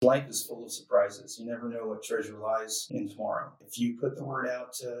Life is full of surprises. You never know what treasure lies in tomorrow. If you put the word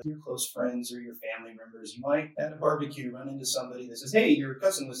out to your close friends or your family members, you might at a barbecue run into somebody that says, hey, your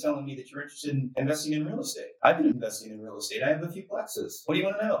cousin was telling me that you're interested in investing in real estate. I've been investing in real estate. I have a few plexes. What do you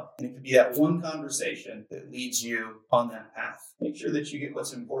want to know? And it could be that one conversation that leads you on that path. Make sure that you get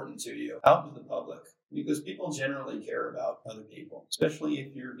what's important to you out to the public, because people generally care about other people, especially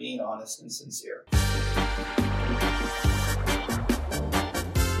if you're being honest and sincere.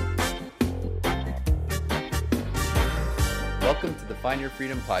 Welcome to the Find Your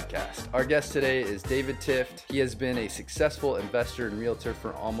Freedom podcast. Our guest today is David Tift. He has been a successful investor and realtor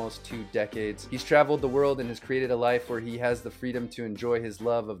for almost 2 decades. He's traveled the world and has created a life where he has the freedom to enjoy his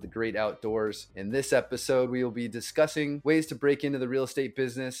love of the great outdoors. In this episode, we will be discussing ways to break into the real estate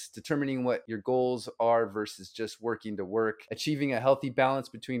business, determining what your goals are versus just working to work, achieving a healthy balance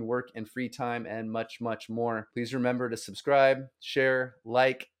between work and free time, and much, much more. Please remember to subscribe, share,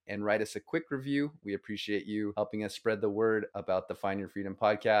 like, and write us a quick review. We appreciate you helping us spread the word about the Find Your Freedom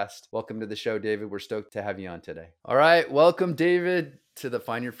podcast. Welcome to the show, David. We're stoked to have you on today. All right. Welcome, David, to the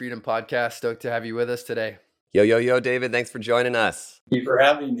Find Your Freedom podcast. Stoked to have you with us today. Yo, David. Thanks for joining us. Thank you for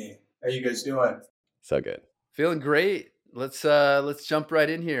having me. How you guys doing? So good. Feeling great. Let's jump right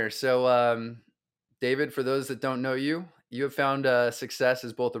in here. So, David, for those that don't know you, you have found success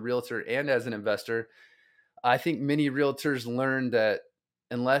as both a realtor and as an investor. I think many realtors learn that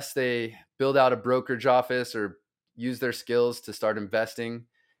unless they build out a brokerage office or use their skills to start investing,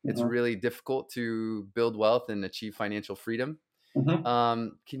 it's really difficult to build wealth and achieve financial freedom.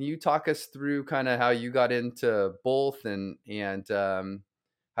 Can you talk us through kind of how you got into both and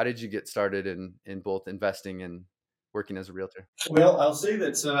how did you get started in both investing and working as a realtor? Well, I'll say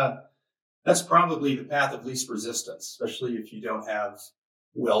that that's probably the path of least resistance, especially if you don't have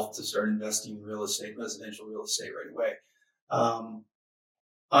wealth to start investing in real estate, residential real estate right away.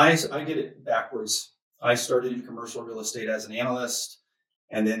 I did it backwards. I started in commercial real estate as an analyst,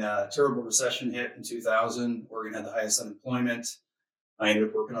 and then a terrible recession hit in 2000. Oregon had the highest unemployment. I ended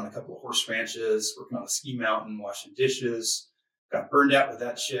up working on a couple of horse ranches, working on a ski mountain, washing dishes, got burned out with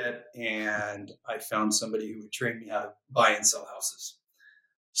that shit, and I found somebody who would train me how to buy and sell houses.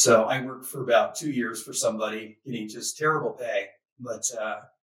 So I worked for about 2 years for somebody, getting just terrible pay, but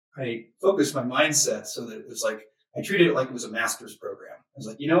I focused my mindset so that it was like, I treated it like it was a master's program. I was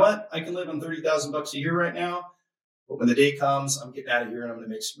like, you know what? I can live on $30,000 a year right now, but when the day comes, I'm getting out of here and I'm going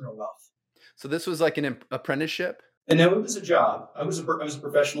to make some real wealth. So this was like an apprenticeship? And no, it was a job. I was a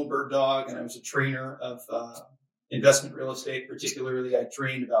professional bird dog, and I was a trainer of investment real estate. Particularly, I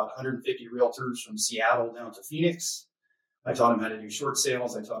trained about 150 realtors from Seattle down to Phoenix. I taught them how to do short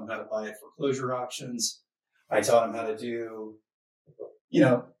sales. I taught them how to buy at foreclosure auctions. I taught them how to do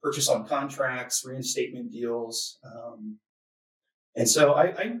purchase on contracts, reinstatement deals. And so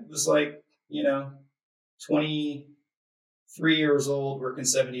I was like, 23 years old, working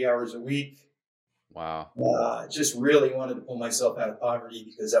 70 hours a week. Wow. Just really wanted to pull myself out of poverty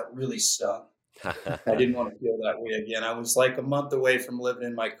because that really stung. I didn't want to feel that way again. I was like a month away from living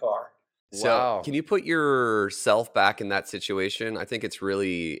in my car. So Wow. Can you put yourself back in that situation? I think it's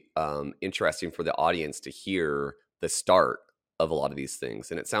really interesting for the audience to hear the start of a lot of these things.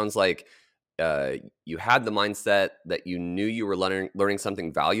 And it sounds like you had the mindset that you knew you were learning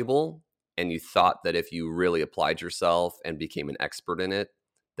something valuable, and you thought that if you really applied yourself and became an expert in it,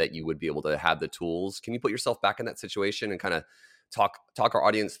 that you would be able to have the tools. Can you put yourself back in that situation and kind of talk our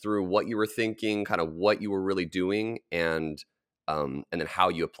audience through what you were thinking, kind of what you were really doing, and then how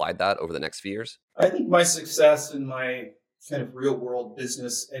you applied that over the next few years? I think my success in my kind of real world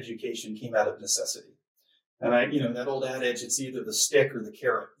business education came out of necessity. And that old adage, it's either the stick or the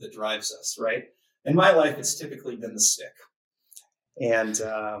carrot that drives us, right? In my life, it's typically been the stick. And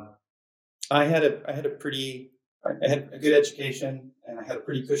I had a good education, and I had a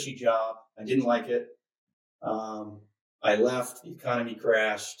pretty cushy job. I didn't like it. I left, the economy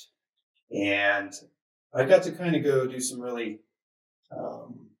crashed, and I got to kind of go do some really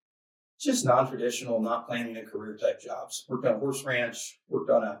just non-traditional, not planning a career type jobs. Worked on a horse ranch, worked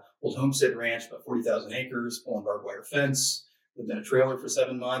on a old homestead ranch, about 40,000 acres, pulling barbed wire fence, lived in a trailer for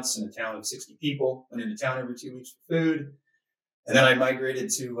 7 months in a town of 60 people, went into town every 2 weeks for food. And then I migrated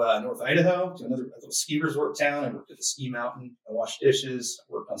to North Idaho, to another little ski resort town. I worked at the ski mountain. I washed dishes.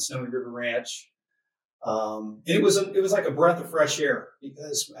 I worked on Snowy River Ranch. And it was like a breath of fresh air,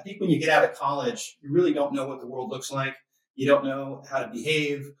 because I think when you get out of college, you really don't know what the world looks like. You don't know how to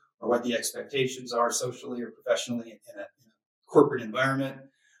behave or what the expectations are socially or professionally in a corporate environment.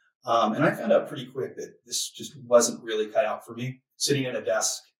 And I found out pretty quick that this just wasn't really cut out for me. Sitting at a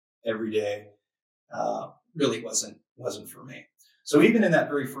desk every day really wasn't for me. So even in that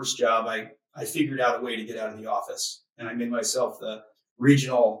very first job, I figured out a way to get out of the office, and I made myself the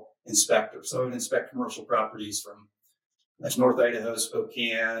regional inspector. So I would inspect commercial properties from like North Idaho,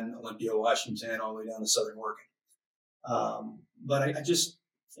 Spokane, Olympia, Washington, all the way down to Southern Oregon. But I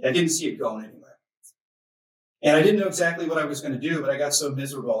didn't see it going anywhere. And I didn't know exactly what I was going to do, but I got so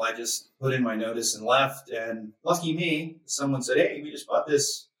miserable, I just put in my notice and left. And lucky me, someone said, hey, we just bought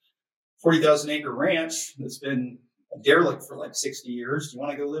this 40,000 acre ranch that's been a derelict for like 60 years. Do you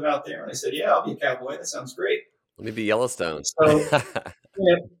want to go live out there? And I said, yeah, I'll be a cowboy. That sounds great. Let me be Yellowstone. So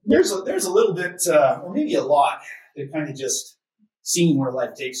there's a little bit, or maybe a lot, to kind of just seeing where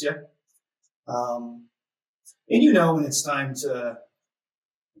life takes you. And when it's time to,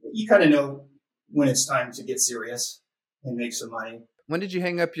 you kind of know when it's time to get serious and make some money. When did you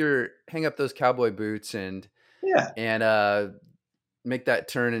hang up those cowboy boots and make that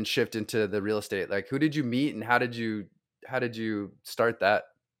turn and shift into the real estate? Like, who did you meet and how did you start that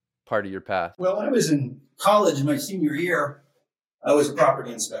part of your path? Well, when I was in college in my senior year, I was a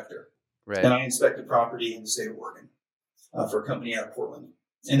property inspector. Right. And I inspected property in the state of Oregon for a company out of Portland.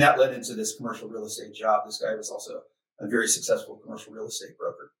 And that led into this commercial real estate job. This guy was also a very successful commercial real estate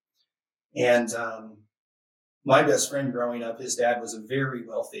broker. And my best friend growing up, his dad was a very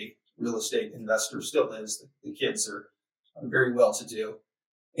wealthy real estate investor, still is. The kids are very well-to-do.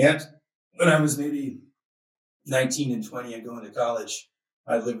 And when I was maybe 19 and 20 and going to college,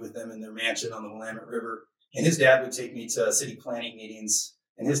 I lived with them in their mansion on the Willamette River. And his dad would take me to city planning meetings.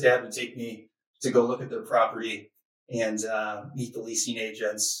 And his dad would take me to go look at their property and meet the leasing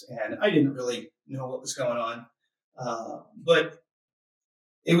agents. And I didn't really know what was going on. But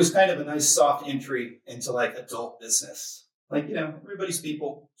it was kind of a nice soft entry into like adult business. Like, everybody's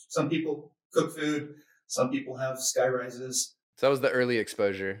people. Some people cook food. Some people have sky rises. So that was the early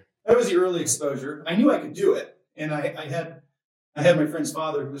exposure. That was the early exposure. I knew I could do it. And I had my friend's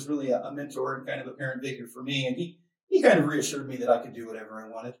father, who was really a mentor and kind of a parent figure for me. And he kind of reassured me that I could do whatever I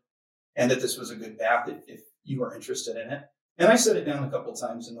wanted and that this was a good path if you were interested in it. And I set it down a couple of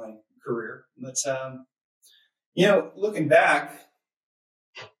times in my career. But, looking back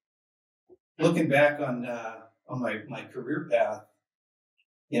on my career path,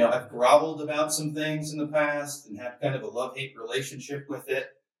 I've groveled about some things in the past and had kind of a love-hate relationship with it.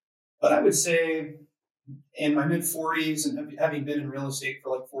 But I would say in my mid-40s and having been in real estate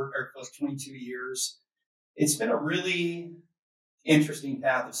for like 22 years, it's been a really interesting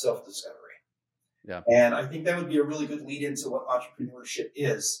path of self-discovery. Yeah. And I think that would be a really good lead into what entrepreneurship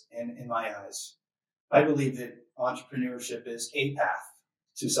is in my eyes. I believe that entrepreneurship is a path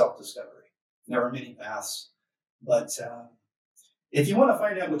to self-discovery. There are many paths, but if you want to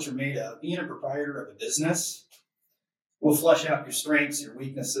find out what you're made of, being a proprietor of a business will flesh out your strengths, your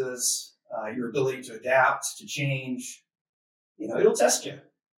weaknesses, your ability to adapt, to change. It'll test you.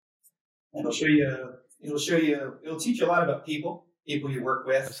 And it'll teach you a lot about people you work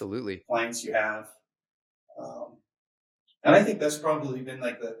with. Absolutely. Clients you have. And I think that's probably been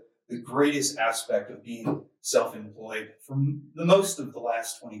like the greatest aspect of being self-employed for the most of the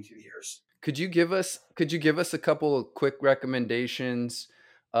last 22 years. Could you give us a couple of quick recommendations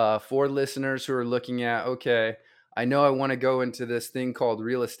for listeners who are looking at, okay, I know I want to go into this thing called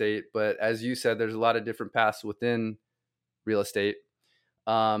real estate, but as you said, there's a lot of different paths within real estate.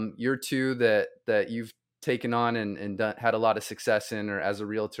 You're two that you've taken on and had a lot of success in, or as a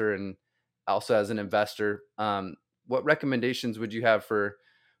realtor and also as an investor. What recommendations would you have for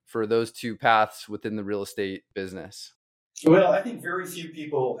those two paths within the real estate business? Well, I think very few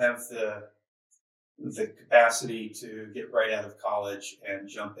people have the capacity to get right out of college and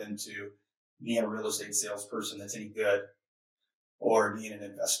jump into being a real estate salesperson that's any good or being an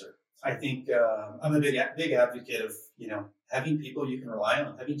investor. I think I'm a big advocate of, having people you can rely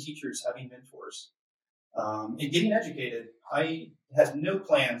on, having teachers, having mentors, and getting educated. I had no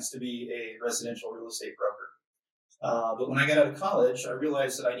plans to be a residential real estate broker. But when I got out of college, I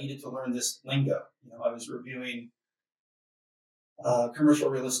realized that I needed to learn this lingo. I was reviewing commercial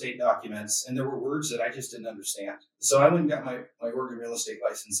real estate documents, and there were words that I just didn't understand. So I went and got my Oregon real estate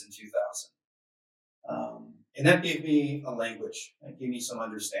license in 2000. And that gave me a language. That gave me some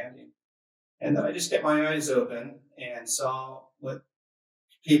understanding. And then I just kept my eyes open and saw what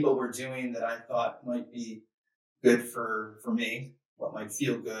people were doing that I thought might be good for me, what might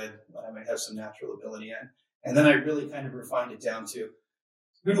feel good, what I might have some natural ability in. And then I really kind of refined it down to,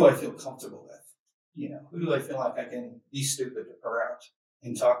 who do I feel comfortable with? Who do I feel like I can be stupid around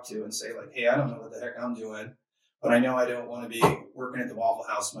and talk to and say, like, hey, I don't know what the heck I'm doing, but I know I don't want to be working at the Waffle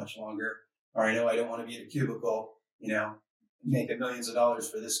House much longer, or I know I don't want to be in a cubicle, making millions of dollars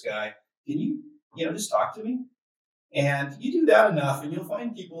for this guy. Can you, just talk to me? And you do that enough, and you'll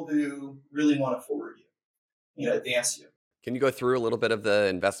find people who really want to forward you, advance you. Can you go through a little bit of the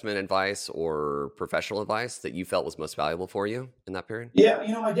investment advice or professional advice that you felt was most valuable for you in that period? Yeah,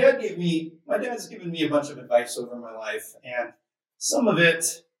 my dad's given me a bunch of advice over my life, and some of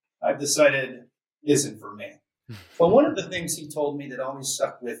it I've decided isn't for me. But one of the things he told me that always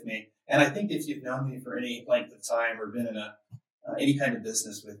stuck with me, and I think if you've known me for any length of time or been in any kind of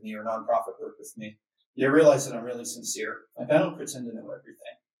business with me or nonprofit work with me, you realize that I'm really sincere. Like I don't pretend to know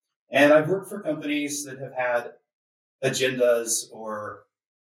everything. And I've worked for companies that have had agendas or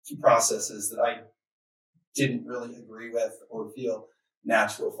processes that I didn't really agree with or feel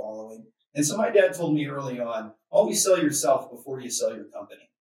natural following. And so my dad told me early on, always sell yourself before you sell your company.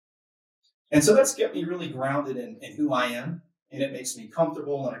 And so that's kept me really grounded in who I am. And it makes me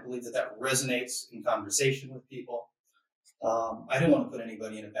comfortable. And I believe that resonates in conversation with people. I don't want to put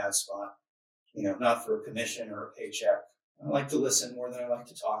anybody in a bad spot, not for a commission or a paycheck. I like to listen more than I like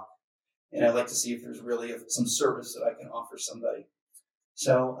to talk. And I like to see if there's really some service that I can offer somebody.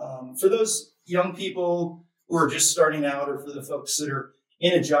 So for those young people who are just starting out, or for the folks that are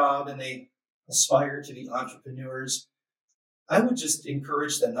in a job and they aspire to be entrepreneurs, I would just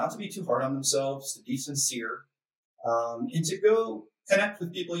encourage them not to be too hard on themselves, to be sincere, and to go connect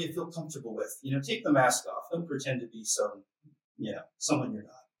with people you feel comfortable with. Take the mask off. Don't pretend to be someone you're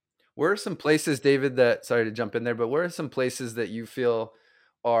not. Where are some places, David, sorry to jump in there, but where are some places that you feel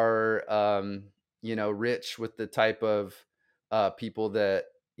are, rich with the type of people that,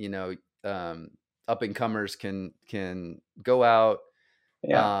 up and comers can go out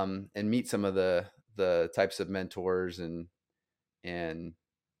Yeah. and meet some of the types of mentors and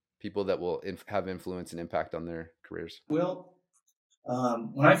people that will have influence and impact on their careers? Well,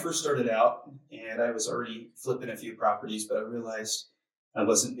 when I first started out, and I was already flipping a few properties, but I realized I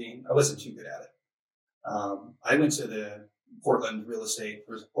wasn't too good at it. I went to the Portland real estate.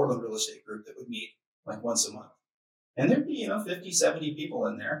 There was a Portland real estate group that would meet like once a month, and there'd be 50, 70 people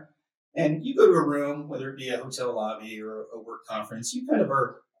in there. And you go to a room, whether it be a hotel lobby or a work conference, you kind of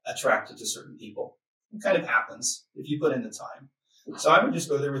are attracted to certain people. It kind of happens if you put in the time. So I would just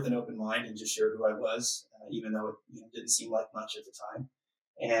go there with an open mind and just share who I was, even though it didn't seem like much at the time,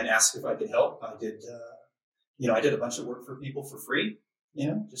 and ask if I could help. I did, I did a bunch of work for people for free.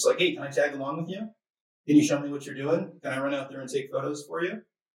 Just like, hey, can I tag along with you? Can you show me what you're doing? Can I run out there and take photos for you?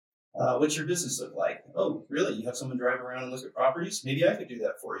 What's your business look like? Oh, really? You have someone drive around and look at properties? Maybe I could do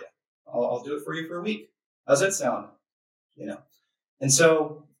that for you. I'll do it for you for a week. How's that sound? And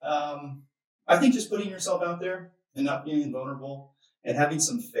so I think just putting yourself out there and not being vulnerable and having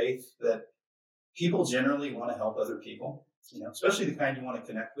some faith that people generally want to help other people, especially the kind you want to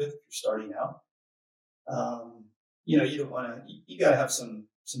connect with if you're starting out. You don't want to, you got to have some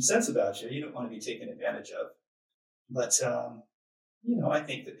sense about you. You don't want to be taken advantage of. But, I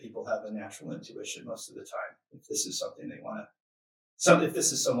think that people have a natural intuition most of the time if this is something they want to, if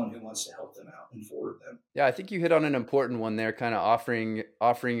this is someone who wants to help them out and forward them. Yeah, I think you hit on an important one there, kind of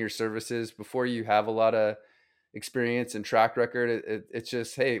offering your services before you have a lot of experience and track record. It's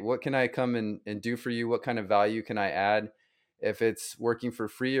just, hey, what can I come and do for you? What kind of value can I add? If it's working for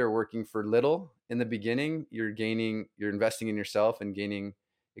free or working for little in the beginning, you're investing in yourself and gaining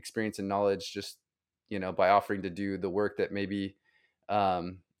experience and knowledge just, by offering to do the work that maybe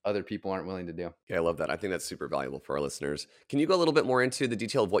other people aren't willing to do. Yeah, I love that. I think that's super valuable for our listeners. Can you go a little bit more into the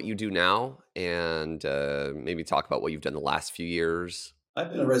detail of what you do now and maybe talk about what you've done the last few years? I've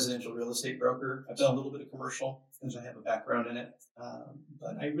been a residential real estate broker. I've done a little bit of commercial because I have a background in it.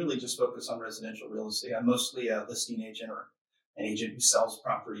 But I really just focus on residential real estate. I'm mostly a listing agent or an agent who sells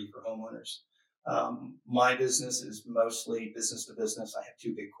property for homeowners. My business is mostly business to business. I have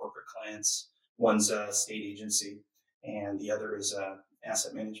two big corporate clients. One's a state agency and the other is a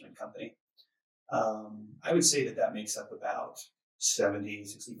asset management company. I would say that makes up about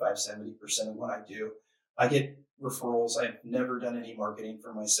 70% of what I do. I get referrals. I've never done any marketing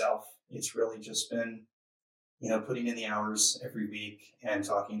for myself. It's really just been, putting in the hours every week and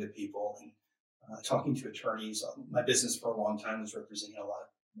talking to people and talking to attorneys. My business for a long time was representing a lot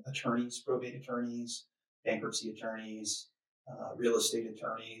of attorneys, probate attorneys, bankruptcy attorneys, real estate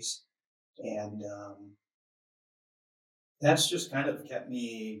attorneys. And that's just kind of kept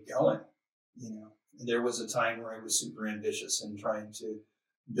me going. There was a time where I was super ambitious and trying to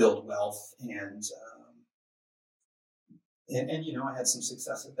build wealth and I had some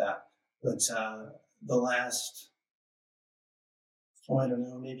success at that. But the last,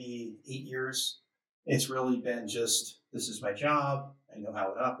 maybe 8 years, it's really been just, this is my job. I know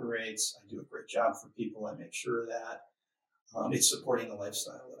how it operates. I do a great job for people. I make sure that it's supporting the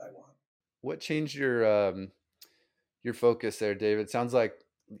lifestyle that I want. What changed your your focus there, David. Sounds like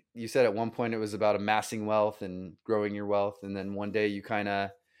you said at one point it was about amassing wealth and growing your wealth, and then one day you kind of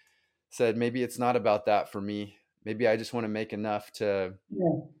said, maybe it's not about that for me. Maybe I just want to make enough to,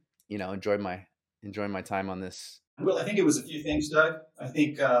 Yeah. enjoy my time on this. Well, I think it was a few things, Doug. I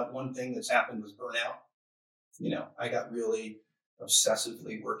think one thing that's happened was burnout. I got really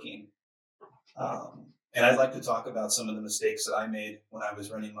obsessively working. And I'd like to talk about some of the mistakes that I made when I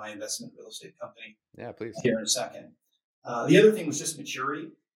was running my investment real estate company. Yeah, please. Here in a second. The other thing was just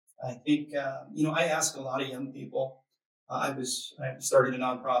maturity. I think, I ask a lot of young people. I started a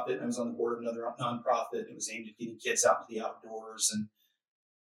nonprofit. I was on the board of another nonprofit. It was aimed at getting kids out to the outdoors.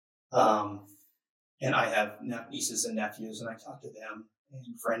 And I have nieces and nephews, and I talk to them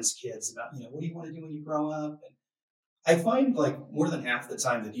and friends' kids about, what do you want to do when you grow up? And I find like more than half the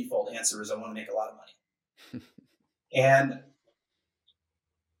time the default answer is I want to make a lot of money. And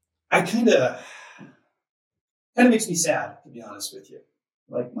I kind of makes me sad, to be honest with you.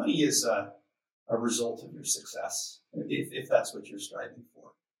 Like money is a result of your success, if that's what you're striving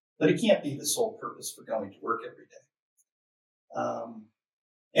for. But it can't be the sole purpose for going to work every day.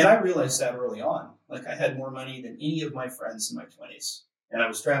 And I realized that early on. Like I had more money than any of my friends in my 20s. And I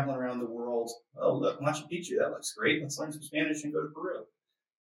was traveling around the world. Oh, look, Machu Picchu, that looks great. Let's learn some Spanish and go to Peru.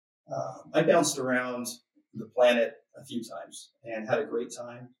 I bounced around the planet a few times and had a great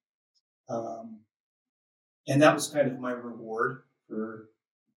time. And that was kind of my reward for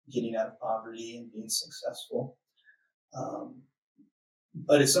getting out of poverty and being successful.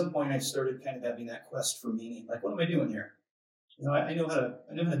 But at some point I started kind of having that quest for meaning. Like, what am I doing here? I know how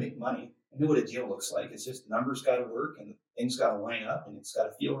to make money. I know what a deal looks like. It's just numbers got to work and things got to line up and it's got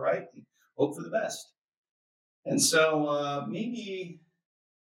to feel right and hope for the best. And so maybe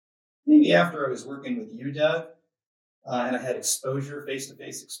after I was working with you, Doug, and I had exposure,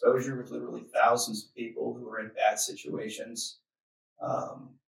 face-to-face exposure with literally thousands of people who were in bad situations.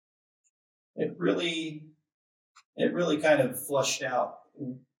 It really kind of flushed out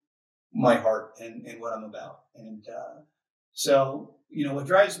my heart and what I'm about. And so, what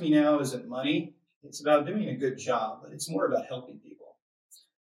drives me now isn't money. It's about doing a good job, but it's more about helping people.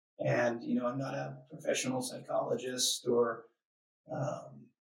 And, I'm not a professional psychologist or,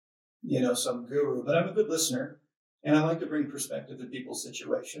 some guru, but I'm a good listener. And I like to bring perspective to people's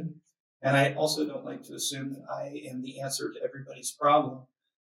situation. And I also don't like to assume that I am the answer to everybody's problem.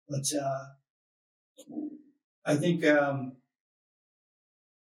 But I think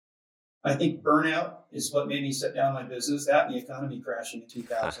burnout is what made me set down my business. That and the economy crashing in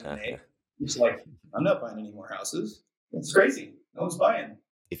 2008. It's like, I'm not buying any more houses. It's crazy. No one's buying.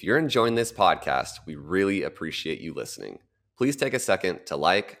 If you're enjoying this podcast, we really appreciate you listening. Please take a second to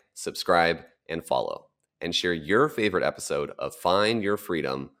like, subscribe, and follow, and share your favorite episode of Find Your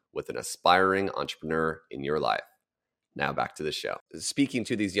Freedom with an aspiring entrepreneur in your life. Now back to the show. Speaking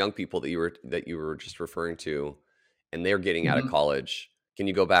to these young people that you were just referring to, and they're getting out of college, can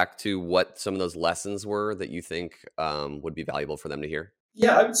you go back to what some of those lessons were that you think would be valuable for them to hear?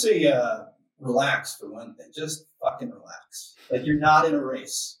 Yeah, I would say relax for one thing. Just fucking relax. Like you're not in a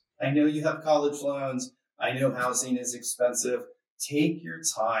race. I know you have college loans. I know housing is expensive. Take your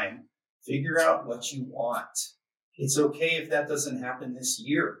time. Figure out what you want. It's okay if that doesn't happen this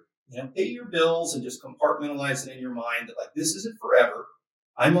year. Pay your bills and just compartmentalize it in your mind that like, this isn't forever.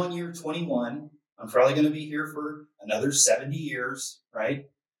 I'm on year 21. I'm probably going to be here for another 70 years, right?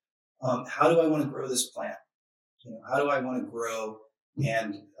 How do I want to grow this plant? How do I want to grow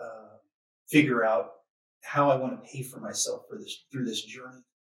and figure out how I want to pay for myself through this journey?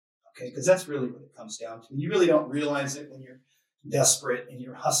 Okay, because that's really what it comes down to. You really don't realize it when you're desperate and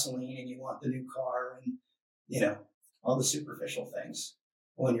you're hustling and you want the new car and all the superficial things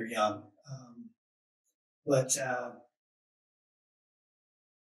when you're young.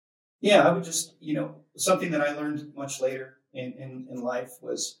 I would just, something that I learned much later in life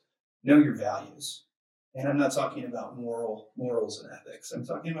was know your values. And I'm not talking about morals and ethics. I'm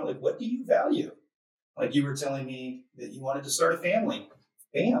talking about like, what do you value? Like you were telling me that you wanted to start a family.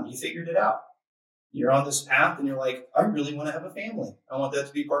 Bam, you figured it out. You're on this path and you're like, I really want to have a family. I want that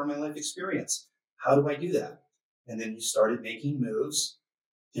to be part of my life experience. How do I do that? And then you started making moves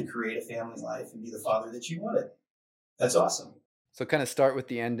to create a family life and be the father that you wanted. That's awesome. So kind of start with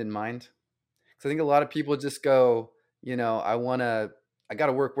the end in mind. Because I think a lot of people just go, I got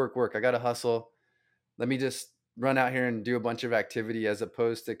to work. I got to hustle. Let me just run out here and do a bunch of activity as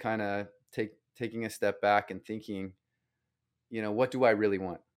opposed to kind of taking a step back and thinking, what do I really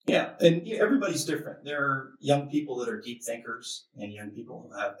want? Yeah, and everybody's different. There are young people that are deep thinkers and young people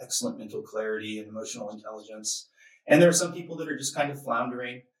who have excellent mental clarity and emotional intelligence. And there are some people that are just kind of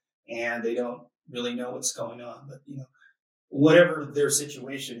floundering and they don't really know what's going on. But whatever their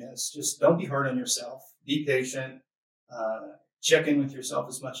situation is, just don't be hard on yourself. Be patient. Check in with yourself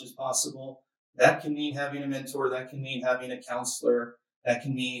as much as possible. That can mean having a mentor. That can mean having a counselor. That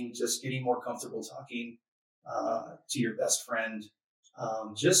can mean just getting more comfortable talking to your best friend.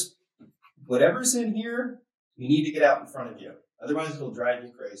 Just whatever's in here, you need to get out in front of you. Otherwise, it'll drive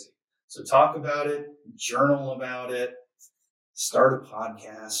you crazy. So talk about it, journal about it, start a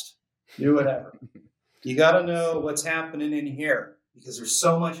podcast, do whatever. You got to know what's happening in here because there's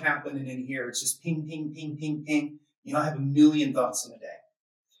so much happening in here. It's just ping, ping, ping, ping, ping. I have a million thoughts in a day.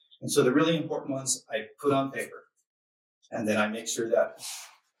 And so the really important ones I put on paper. And then I make sure that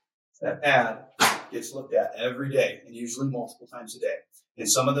that pad gets looked at every day and usually multiple times a day. And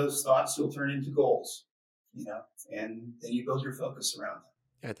some of those thoughts will turn into goals, and then you build your focus around them.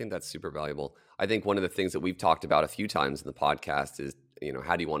 Yeah, I think that's super valuable. I think one of the things that we've talked about a few times in the podcast is,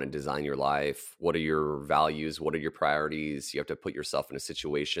 how do you want to design your life? What are your values? What are your priorities? You have to put yourself in a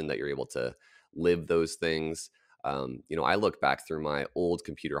situation that you're able to live those things. I look back through my old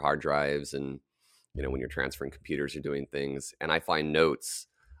computer hard drives and, when you're transferring computers, you're doing things, and I find notes,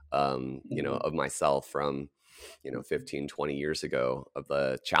 of myself from, 15, 20 years ago of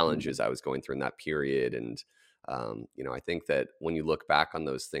the challenges I was going through in that period. And, I think that when you look back on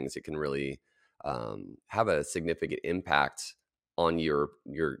those things, it can really have a significant impact on your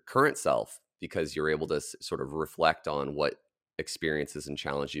current self because you're able to sort of reflect on what experiences and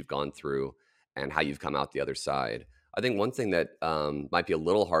challenges you've gone through and how you've come out the other side. I think one thing that might be a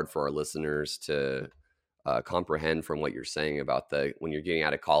little hard for our listeners to comprehend from what you're saying about when you're getting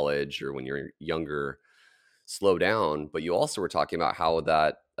out of college or when you're younger, slow down. But you also were talking about how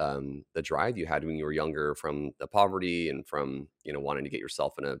that the drive you had when you were younger from the poverty and from wanting to get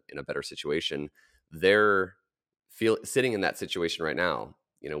yourself in a better situation, they're sitting in that situation right now,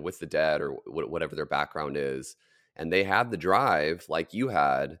 with the debt or whatever their background is, and they have the drive like you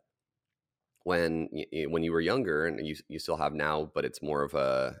had when you were younger, and you still have now, but it's more of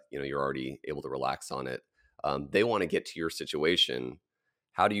a you're already able to relax on it. They want to get to your situation.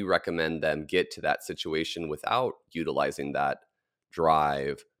 How do you recommend them get to that situation without utilizing that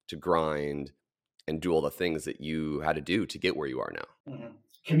drive to grind and do all the things that you had to do to get where you are now? Mm-hmm.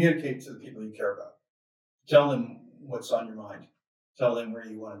 Communicate to the people you care about. Tell them what's on your mind. Tell them where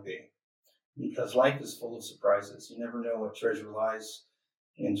you want to be. Because life is full of surprises. You never know what treasure lies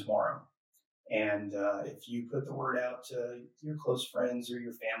in tomorrow. And if you put the word out to your close friends or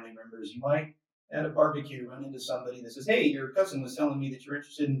your family members, you might at a barbecue run into somebody that says, hey, your cousin was telling me that you're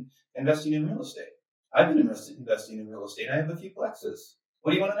interested in investing in real estate. I've been investing in real estate. I have a few plexes.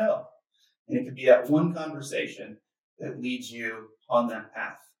 What do you want to know? And it could be that one conversation that leads you on that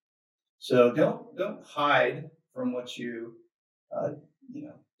path. So don't hide from what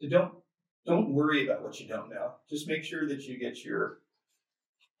don't worry about what you don't know. Just make sure that you get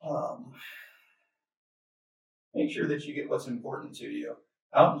what's important to you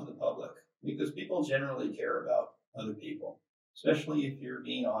out into the public, because people generally care about other people, especially if you're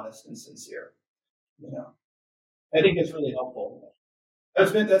being honest and sincere. I think it's really helpful.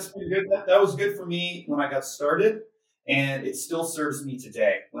 That's been good. That was good for me when I got started, and it still serves me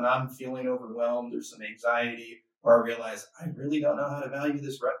today when I'm feeling overwhelmed or some anxiety, or I realize I really don't know how to value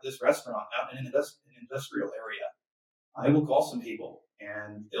this restaurant out in an industrial area. I will call some people,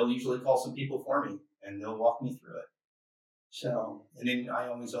 and they'll usually call some people for me, and they'll walk me through it. So, and then I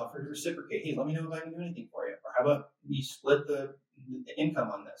always offer to reciprocate. Hey, let me know if I can do anything for you, or how about we split the income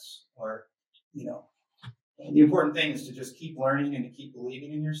on this, or the important thing is to just keep learning and to keep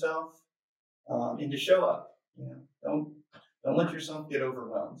believing in yourself, and to show up. Don't let yourself get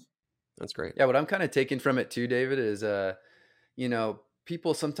overwhelmed. That's great. Yeah, what I'm kind of taking from it too, David, is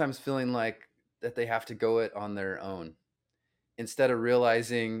people sometimes feeling like that they have to go it on their own instead of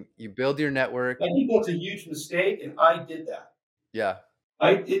realizing you build your network. I think that's a huge mistake, and I did that. Yeah.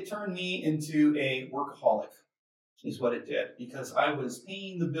 It turned me into a workaholic, is what it did, because I was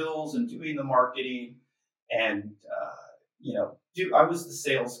paying the bills and doing the marketing, and I was the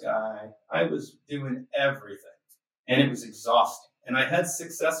sales guy. I was doing everything, and it was exhausting. And I had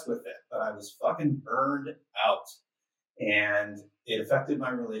success with it, but I was fucking burned out, and it affected my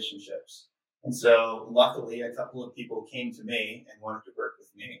relationships. And so luckily a couple of people came to me and wanted to work with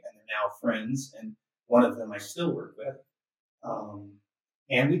me, and they're now friends. And one of them I still work with.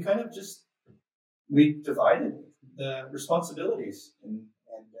 And we kind of we divided the responsibilities, and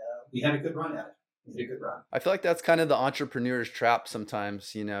we had a good run at it. I feel like that's kind of the entrepreneur's trap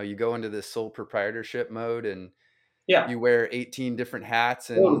sometimes. You go into this sole proprietorship mode and you wear 18 different hats,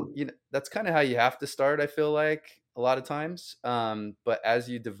 and that's kind of how you have to start, I feel like, a lot of times. But as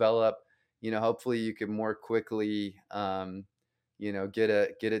you develop hopefully you can more quickly, get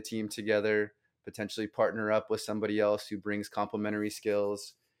a team together, potentially partner up with somebody else who brings complementary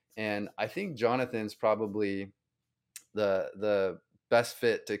skills. And I think Jonathan's probably the best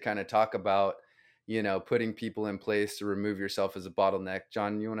fit to kind of talk about, putting people in place to remove yourself as a bottleneck.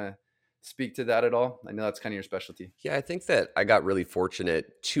 John, you want to speak to that at all? I know that's kind of your specialty. Yeah, I think that I got really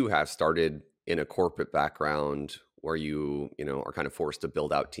fortunate to have started in a corporate background where you are kind of forced to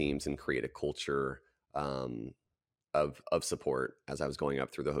build out teams and create a culture um, of support as I was going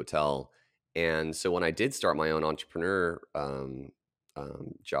up through the hotel. And so when I did start my own entrepreneur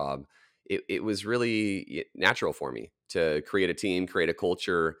job, it was really natural for me to create a team, create a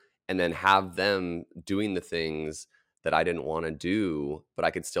culture, and then have them doing the things that I didn't want to do, but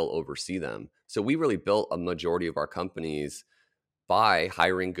I could still oversee them. So we really built a majority of our companies by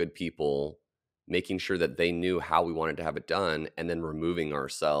hiring good people, making sure that they knew how we wanted to have it done, and then removing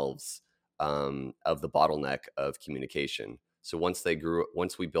ourselves of the bottleneck of communication. So once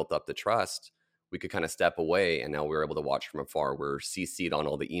we built up the trust, we could kind of step away, and now we're able to watch from afar. We're CC'd on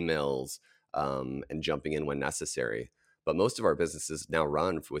all the emails and jumping in when necessary. But most of our businesses now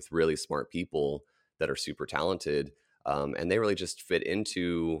run with really smart people that are super talented, and they really just fit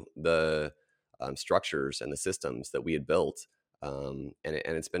into the structures and the systems that we had built. And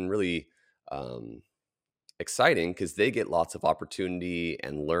it's been really exciting because they get lots of opportunity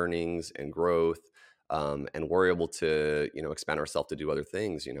and learnings and growth. And we're able to, expand ourselves to do other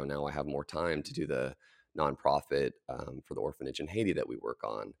things. Now I have more time to do the nonprofit for the orphanage in Haiti that we work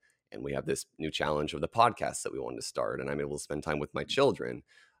on. And we have this new challenge of the podcast that we wanted to start. And I'm able to spend time with my children.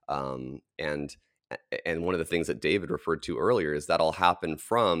 And one of the things that David referred to earlier is that all happened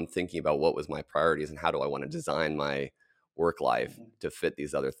from thinking about what was my priorities and how do I want to design my work life to fit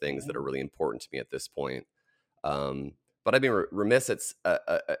these other things that are really important to me at this point. But I'd be remiss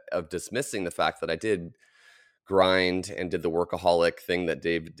of dismissing the fact that I did grind and did the workaholic thing that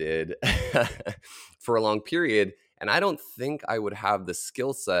Dave did for a long period. And I don't think I would have the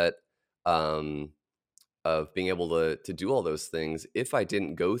skill set of being able to do all those things if I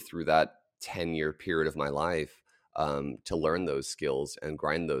didn't go through that 10-year period of my life to learn those skills and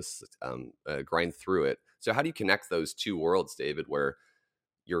grind through it. So how do you connect those two worlds, David, where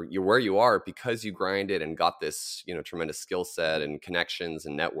you're where you are because you grinded and got this, tremendous skill set and connections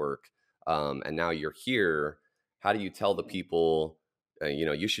and network. And now you're here. How do you tell the people,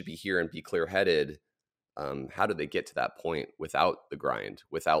 you should be here and be clear headed? How do they get to that point without the grind,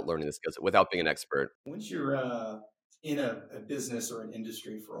 without learning the skills, without being an expert? Once you're in a business or an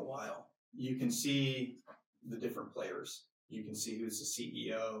industry for a while, you can see the different players. You can see who's the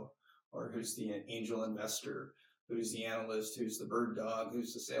CEO or who's the angel investor, who's the analyst, who's the bird dog,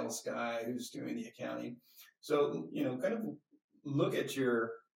 who's the sales guy, who's doing the accounting. So, kind of look at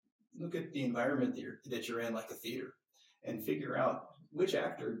the environment that you're in, like a theater, and figure out which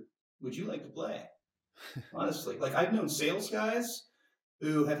actor would you like to play. Honestly, like I've known sales guys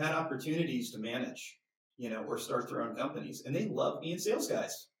who have had opportunities to manage, or start their own companies, and they love being sales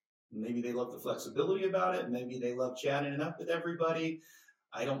guys. Maybe they love the flexibility about it. Maybe they love chatting it up with everybody.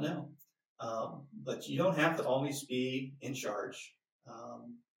 I don't know. But you don't have to always be in charge.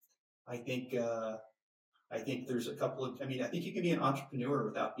 I think there's a couple of, I think you can be an entrepreneur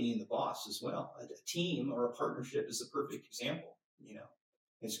without being the boss as well. A team or a partnership is a perfect example.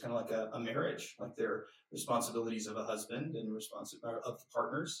 It's kind of like a marriage, like their responsibilities of a husband and of the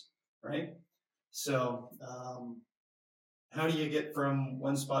partners, right? So, how do you get from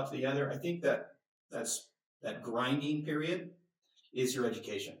one spot to the other? I think that grinding period is your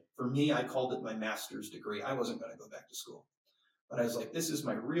education. For me, I called it my master's degree. I wasn't going to go back to school, but I was like, this is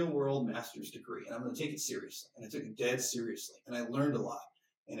my real world master's degree, and I'm going to take it seriously. And I took it dead seriously, and I learned a lot.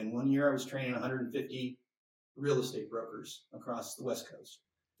 And in 1 year, I was training 150 real estate brokers across the West Coast.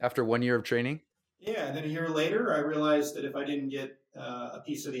 After 1 year of training? Yeah, and then a year later, I realized that if I didn't get a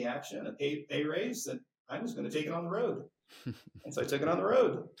piece of the action, a pay raise, that I was going to take it on the road. And so I took it on the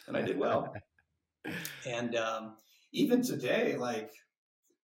road, and I did well. And even today, like,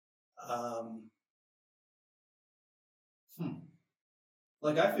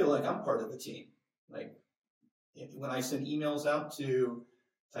 I feel like I'm part of the team. Like when I send emails out to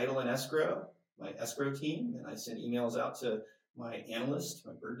title and escrow, my escrow team, and I send emails out to my analyst,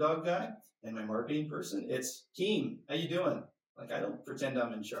 my bird dog guy, and my marketing person, it's team. How you doing? Like I don't pretend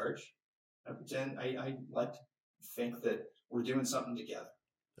I'm in charge. I like to think that we're doing something together.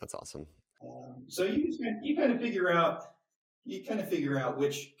 That's awesome. So you kind of figure out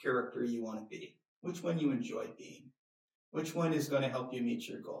which character you want to be, which one you enjoy being, which one is going to help you meet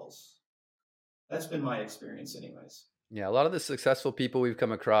your goals. That's been my experience anyways. Yeah, a lot of the successful people we've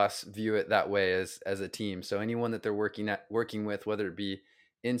come across view it that way as a team. So anyone that they're working with, whether it be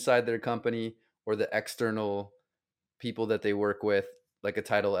inside their company or the external people that they work with, like a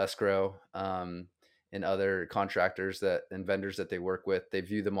title escrow, and other contractors that and vendors that they work with, they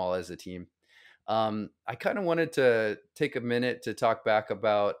view them all as a team. I kind of wanted to take a minute to talk back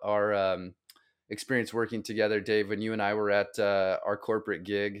about our experience working together, Dave, when you and I were at our corporate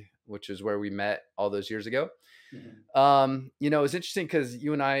gig, which is where we met all those years ago. It was interesting because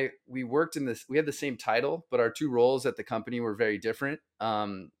you and we worked in this, we had the same title, but our two roles at the company were very different.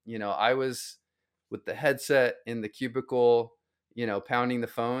 I was with the headset in the cubicle, pounding the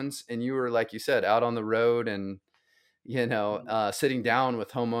phones, and you were, like you said, out on the road and, sitting down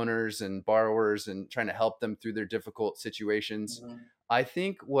with homeowners and borrowers and trying to help them through their difficult situations. Mhm. I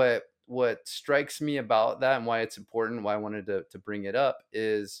think what strikes me about that and why it's important, why I wanted to bring it up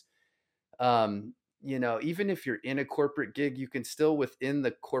is, even if you're in a corporate gig, you can still within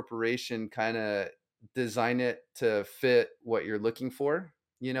the corporation kind of design it to fit what you're looking for.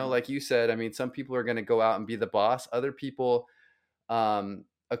 Like you said, I mean, some people are going to go out and be the boss. Other people,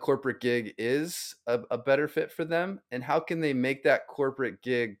 a corporate gig is a better fit for them. And how can they make that corporate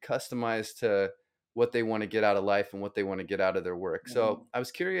gig customized to what they want to get out of life and what they want to get out of their work? So I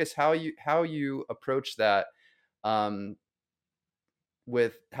was curious how you approach that, um,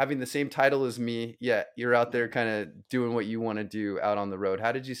 with having the same title as me, yet you're out there kind of doing what you want to do out on the road.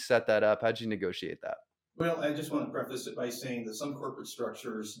 How did you set that up? How did you negotiate that? Well, I just want to preface it by saying that some corporate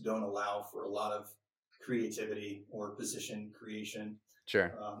structures don't allow for a lot of creativity or position creation.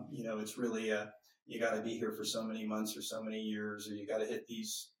 Sure. It's really you got to be here for so many months or so many years, or you got to hit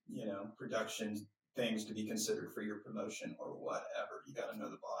these, production things to be considered for your promotion or whatever. You got to know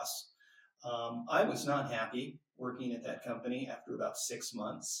the boss. I was not happy working at that company after about 6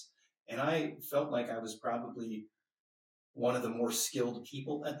 months, and I felt like I was probably one of the more skilled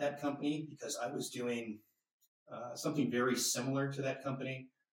people at that company because I was doing something very similar to that company,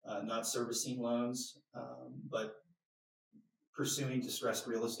 not servicing loans, but pursuing distressed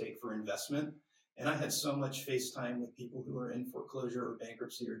real estate for investment. And I had so much face time with people who were in foreclosure or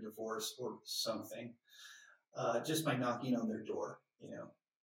bankruptcy or divorce or something, just by knocking on their door.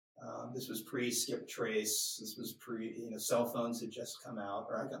 This was pre-skip trace. This was cell phones had just come out,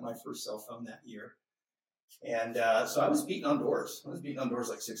 or I got my first cell phone that year. And so I was beating on doors. I was beating on doors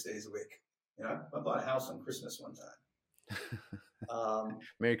like 6 days a week. I bought a house on Christmas one time.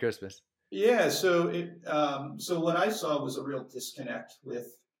 Merry Christmas. Yeah. So what I saw was a real disconnect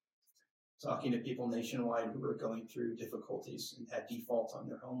with talking to people nationwide who were going through difficulties and had default on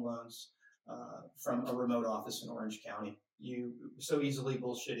their home loans, from a remote office in Orange County. You so easily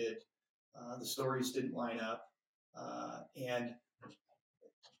bullshitted. The stories didn't line up. And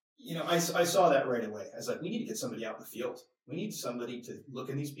I saw that right away. I was like, we need to get somebody out in the field. We need somebody to look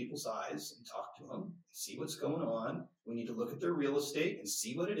in these people's eyes and talk to them, see what's going on. We need to look at their real estate and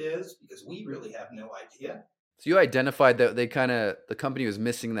see what it is, because we really have no idea. So you identified that the company was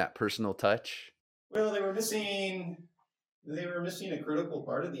missing that personal touch. Well, they were missing a critical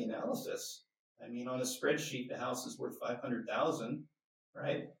part of the analysis. I mean, on a spreadsheet, the house is worth $500,000,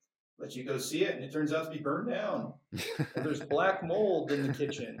 right? But you go see it, and it turns out to be burned down. Or there's black mold in the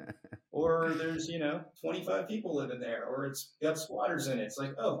kitchen, or there's 25 people live in there, or it's got squatters in it. It's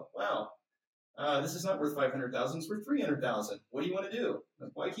like, oh wow, this is not worth 500,000. It's worth 300,000. What do you want to do?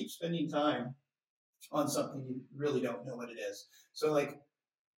 Why keep spending time on something you really don't know what it is? So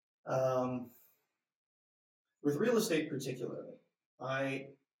with real estate particularly, I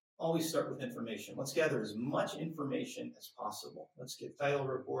always start with information. Let's gather as much information as possible. Let's get title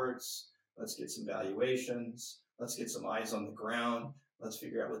reports. Let's get some valuations. Let's get some eyes on the ground. Let's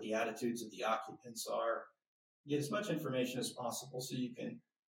figure out what the attitudes of the occupants are. Get as much information as possible so you can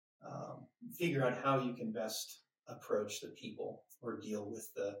figure out how you can best approach the people or deal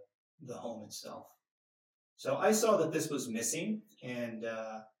with the home itself. So I saw that this was missing, and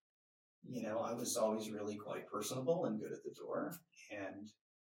I was always really quite personable and good at the door, and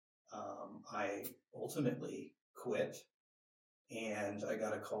I ultimately quit. And I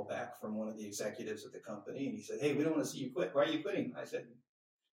got a call back from one of the executives at the company, and he said, "Hey, we don't want to see you quit. Why are you quitting?" I said,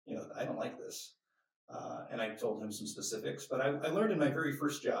 "I don't like this." And I told him some specifics, but I learned in my very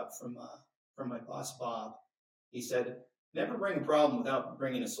first job from my boss, Bob. He said, "Never bring a problem without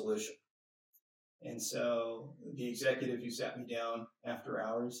bringing a solution." And so the executive who sat me down after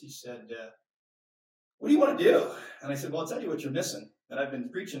hours, he said, "What do you want to do?" And I said, "Well, I'll tell you what you're missing. And I've been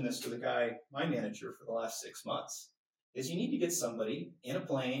preaching this to the guy, my manager, for the last 6 months, is you need to get somebody in a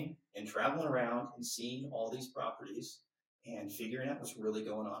plane and traveling around and seeing all these properties and figuring out what's really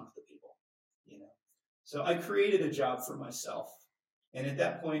going on with the people. So I created a job for myself. And at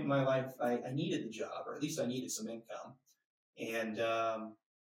that point in my life, I needed the job, or at least I needed some income. And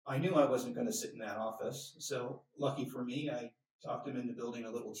I knew I wasn't going to sit in that office. So lucky for me, I talked him into building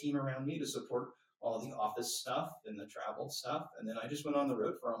a little team around me to support all the office stuff and the travel stuff. And then I just went on the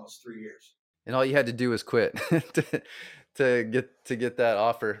road for almost 3 years. And all you had to do was quit to, to get that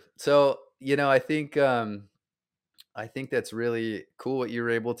offer. So, I think that's really cool what you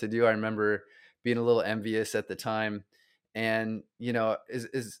were able to do. I remember being a little envious at the time. And,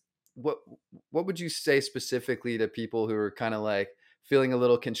 is what what would you say specifically to people who are kind of like feeling a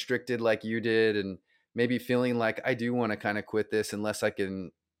little constricted like you did, and maybe feeling like I do want to kind of quit this unless I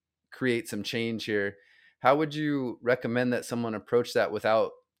can create some change here? How would you recommend that someone approach that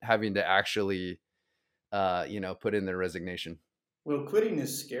without having to actually put in their resignation? Well, quitting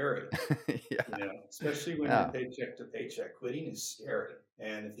is scary, Yeah. especially when you're Yeah. paycheck to paycheck. Quitting is scary.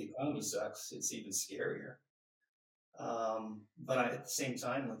 And if the economy sucks, it's even scarier. But at the same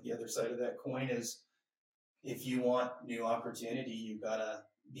time, like the other side of that coin is if you want new opportunity, you've got to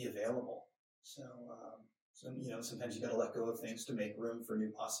be available. So sometimes you got to let go of things to make room for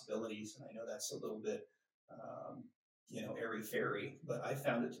new possibilities. And I know that's a little bit, um, airy fairy, but I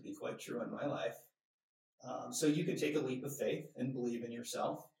found it to be quite true in my life. So you can take a leap of faith and believe in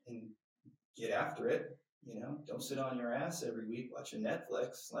yourself and get after it. Don't sit on your ass every week watching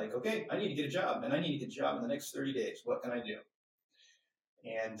Netflix. Like, okay, I need to get a job, and I need to get a job in the next 30 days. What can I do?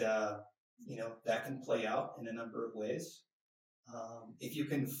 And that can play out in a number of ways. If you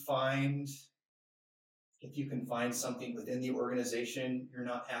can find something within the organization you're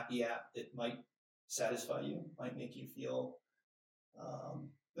not happy at that might satisfy you, might make you feel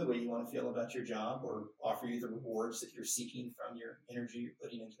the way you want to feel about your job, or offer you the rewards that you're seeking from your energy you're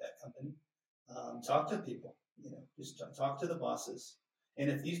putting into that company. Talk to people, just talk to the bosses. And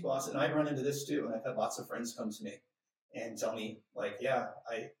if these bosses, and I run into this too, and I've had lots of friends come to me and tell me like, yeah,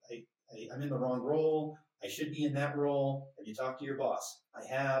 I'm in the wrong role. I should be in that role. Have you talked to your boss? I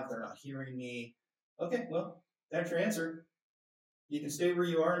have. They're not hearing me. Okay, well, that's your answer. You can stay where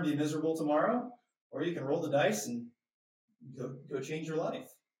you are and be miserable tomorrow, or you can roll the dice and go change your life.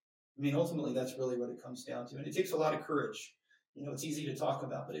 I mean, ultimately, that's really what it comes down to. And it takes a lot of courage. It's easy to talk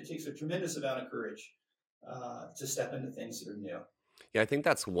about, but it takes a tremendous amount of courage to step into things that are new. Yeah, I think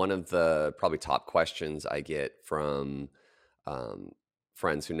that's one of the probably top questions I get from um,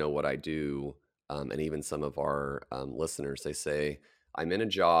 friends who know what I do, and even some of our listeners. They say, I'm in a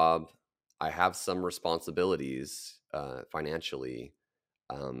job, I have some responsibilities financially.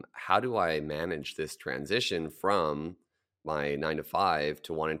 How do I manage this transition from my 9 to 5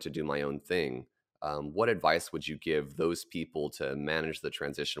 to wanting to do my own thing? What advice would you give those people to manage the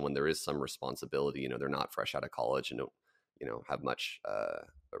transition when there is some responsibility? They're not fresh out of college and don't, have much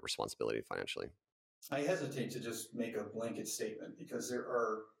responsibility financially. I hesitate to just make a blanket statement because there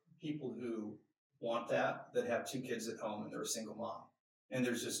are people who want that have 2 kids at home and they're a single mom, and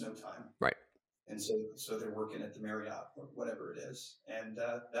there's just no time. Right. And so they're working at the Marriott or whatever it is, and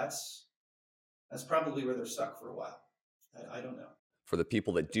that's probably where they're stuck for a while. I don't know. For the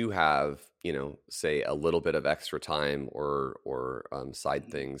people that do have, say a little bit of extra time or side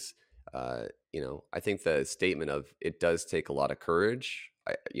Mhm. things, I think the statement of it does take a lot of courage.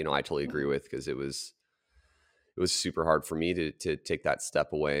 I totally agree with, because it was super hard for me to take that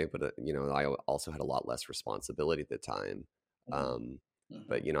step away. But I also had a lot less responsibility at the time. Um,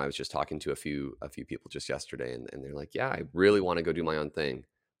 but I was just talking to a few people just yesterday, and they're like, yeah, I really want to go do my own thing,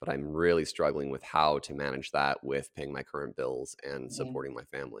 but I'm really struggling with how to manage that with paying my current bills and supporting my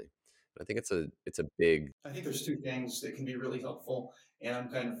family. But I think it's a big. I think there's 2 things that can be really helpful, and I'm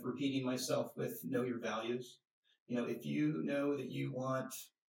kind of repeating myself with know your values. If you know that you want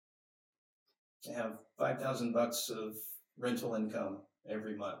to have $5,000 of rental income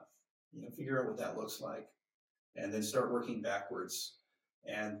every month, figure out what that looks like, and then start working backwards.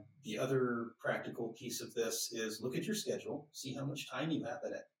 And the other practical piece of this is look at your schedule, see how much time you have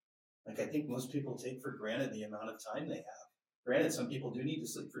in it. Like, I think most people take for granted the amount of time they have. Granted, some people do need to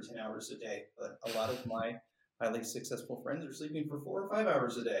sleep for 10 hours a day, but a lot of my highly successful friends are sleeping for 4 or 5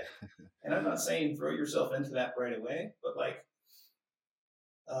 hours a day. And I'm not saying throw yourself into that right away, but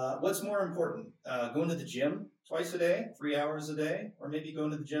what's more important? Going to the gym twice a day, 3 hours a day, or maybe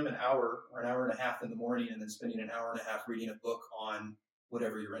going to the gym an hour or an hour and a half in the morning and then spending an hour and a half reading a book on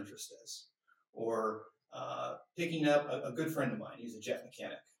whatever your interest is. Or picking up a good friend of mine, he's a jet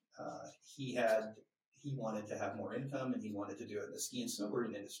mechanic. He wanted to have more income, and he wanted to do it in the ski and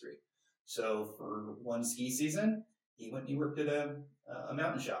snowboarding industry. So for one ski season, he went and he worked at a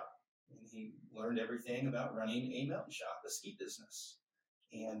mountain shop, and he learned everything about running a mountain shop, a ski business.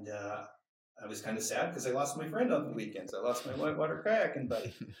 And I was kind of sad because I lost my friend on the weekends. I lost my whitewater kayaking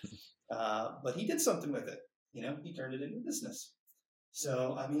buddy. But he did something with it. He turned it into business.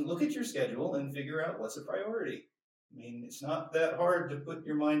 So, I mean, look at your schedule and figure out what's a priority. I mean, it's not that hard to put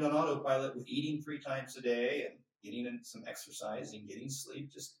your mind on autopilot with eating 3 times a day and getting in some exercise and getting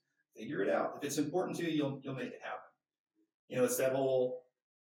sleep. Just figure it out. If it's important to you, you'll make it happen. It's that whole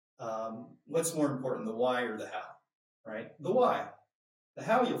what's more important, the why or the how, right? The why. The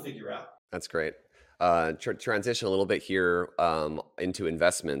how you'll figure out. That's great. Transition a little bit here into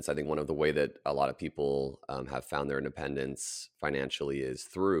investments. I think one of the way that a lot of people have found their independence financially is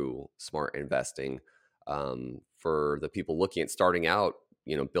through smart investing. For the people looking at starting out,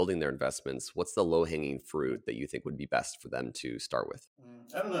 building their investments, what's the low-hanging fruit that you think would be best for them to start with?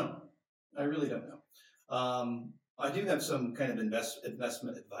 I don't know. I really don't know. I do have some kind of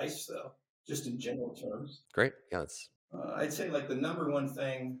investment advice, though, just in general terms. Great. Yeah. I'd say like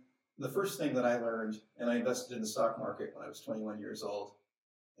the first thing that I learned, and I invested in the stock market when I was 21 years old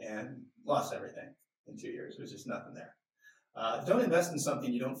and lost everything in 2 years. There was just nothing there. Don't invest in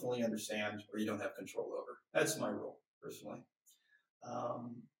something you don't fully understand or you don't have control over. That's my rule, personally.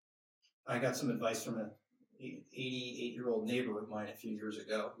 I got some advice from an 88-year-old neighbor of mine a few years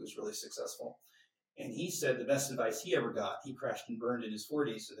ago who was really successful. And he said the best advice he ever got, he crashed and burned in his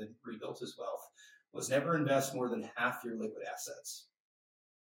 40s and then rebuilt his wealth, was never invest more than half your liquid assets.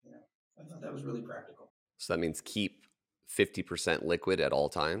 I thought that was really practical. So that means keep 50% liquid at all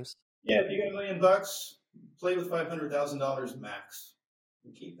times? Yeah, if you got $1 million, play with $500,000 max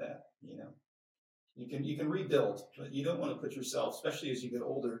and keep that. You can rebuild, but you don't want to put yourself, especially as you get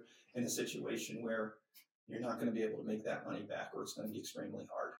older, in a situation where you're not going to be able to make that money back, or it's going to be extremely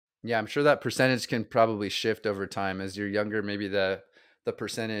hard. Yeah, I'm sure that percentage can probably shift over time. As you're younger, maybe the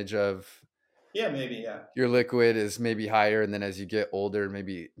percentage of your liquid is maybe higher, and then as you get older,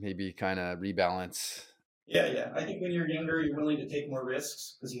 maybe kind of rebalance. Yeah. I think when you're younger, you're willing to take more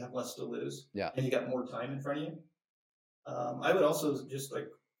risks because you have less to lose. Yeah. And you got more time in front of you. I would also just like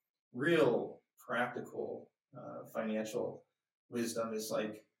real practical financial wisdom is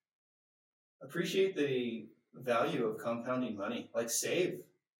like appreciate the value of compounding money. Like save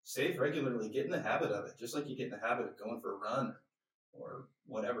regularly, get in the habit of it. Just like you get in the habit of going for a run or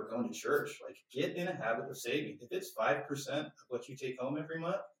whatever, going to church, like get in a habit of saving. If it's 5% of what you take home every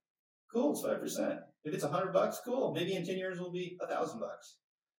month, cool, it's 5%. If it's $100, cool. Maybe in 10 years it'll be $1,000.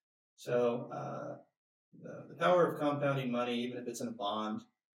 So the power of compounding money, even if it's in a bond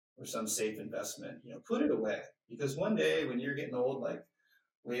or some safe investment, put it away. Because one day when you're getting old, like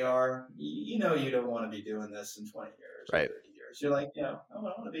we are, you don't want to be doing this in 20 years or 30 years. You're like, I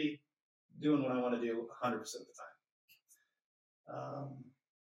want to be doing what I want to do 100% of the time.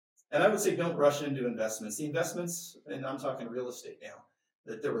 And I would say don't rush into investments. The investments, and I'm talking real estate now,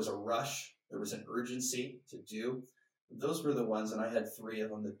 that there was a rush, there was an urgency to do. Those were the ones, and I had 3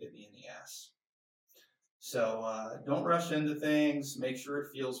 of them that bit me in the ass. So don't rush into things. Make sure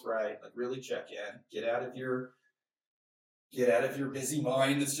it feels right. Like really check in. Get out of your busy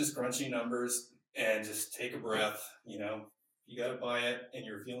mind that's just crunching numbers and just take a breath. You got to buy it, and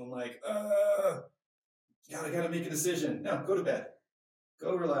you're feeling like, I got to make a decision. No, go to bed.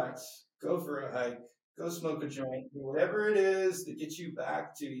 Go relax. Go for a hike. Go smoke a joint. Whatever it is that gets you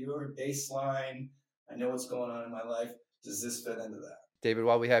back to your baseline. I know what's going on in my life. Does this fit into that? David,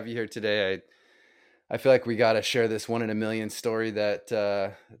 while we have you here today, I feel like we got to share this 1 in a million story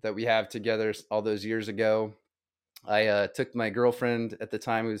that we have together all those years ago. I took my girlfriend at the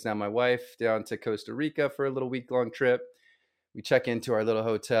time, who's now my wife, down to Costa Rica for a little week-long trip. We check into our little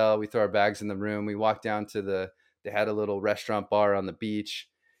hotel. We throw our bags in the room. We walk down to they had a little restaurant bar on the beach.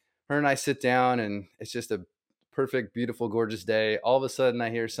 Her and I sit down, and it's just a perfect, beautiful, gorgeous day. All of a sudden,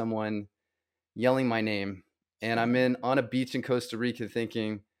 I hear someone yelling my name, and I'm on a beach in Costa Rica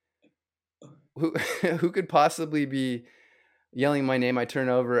thinking, who could possibly be yelling my name? I turn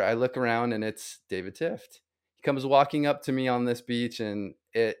over, I look around, and it's David Tift. He comes walking up to me on this beach, and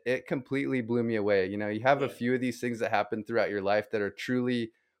it completely blew me away. You have a few of these things that happen throughout your life that are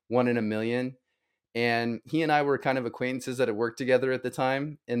truly 1 in a million. And he and I were kind of acquaintances that had worked together at the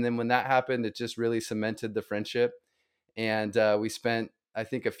time. And then when that happened, it just really cemented the friendship. And we spent, I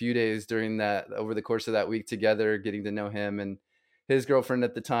think, a few days over the course of that week together, getting to know him and his girlfriend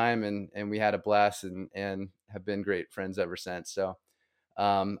at the time. And we had a blast and have been great friends ever since. So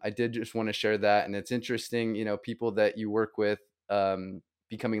I did just want to share that. And it's interesting, people that you work with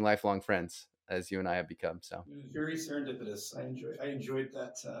becoming lifelong friends, as you and I have become. So it was very serendipitous. I enjoyed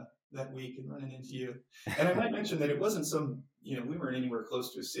that week and running into you. And I might mention that it wasn't we weren't anywhere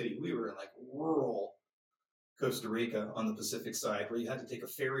close to a city. We were in like rural Costa Rica on the Pacific side, where you had to take a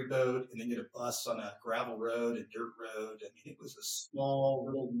ferry boat and then get a bus on a gravel road and dirt road. I mean, it was a small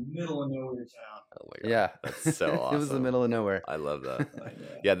little middle of nowhere town. Oh my God. Yeah. That's so awesome. It was the middle of nowhere. I love that. I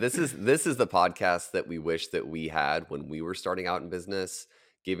know. Yeah, this is the podcast that we wish that we had when we were starting out in business,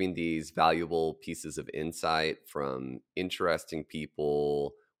 giving these valuable pieces of insight from interesting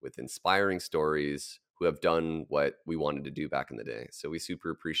people with inspiring stories who have done what we wanted to do back in the day. So we super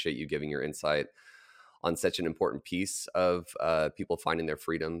appreciate you giving your insight on such an important piece of people finding their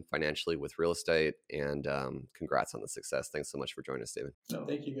freedom financially with real estate. And congrats on the success. Thanks so much for joining us, David. No,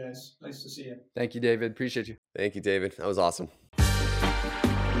 thank you guys. Nice to see you. Thank you, David. Appreciate you. Thank you, David. That was awesome.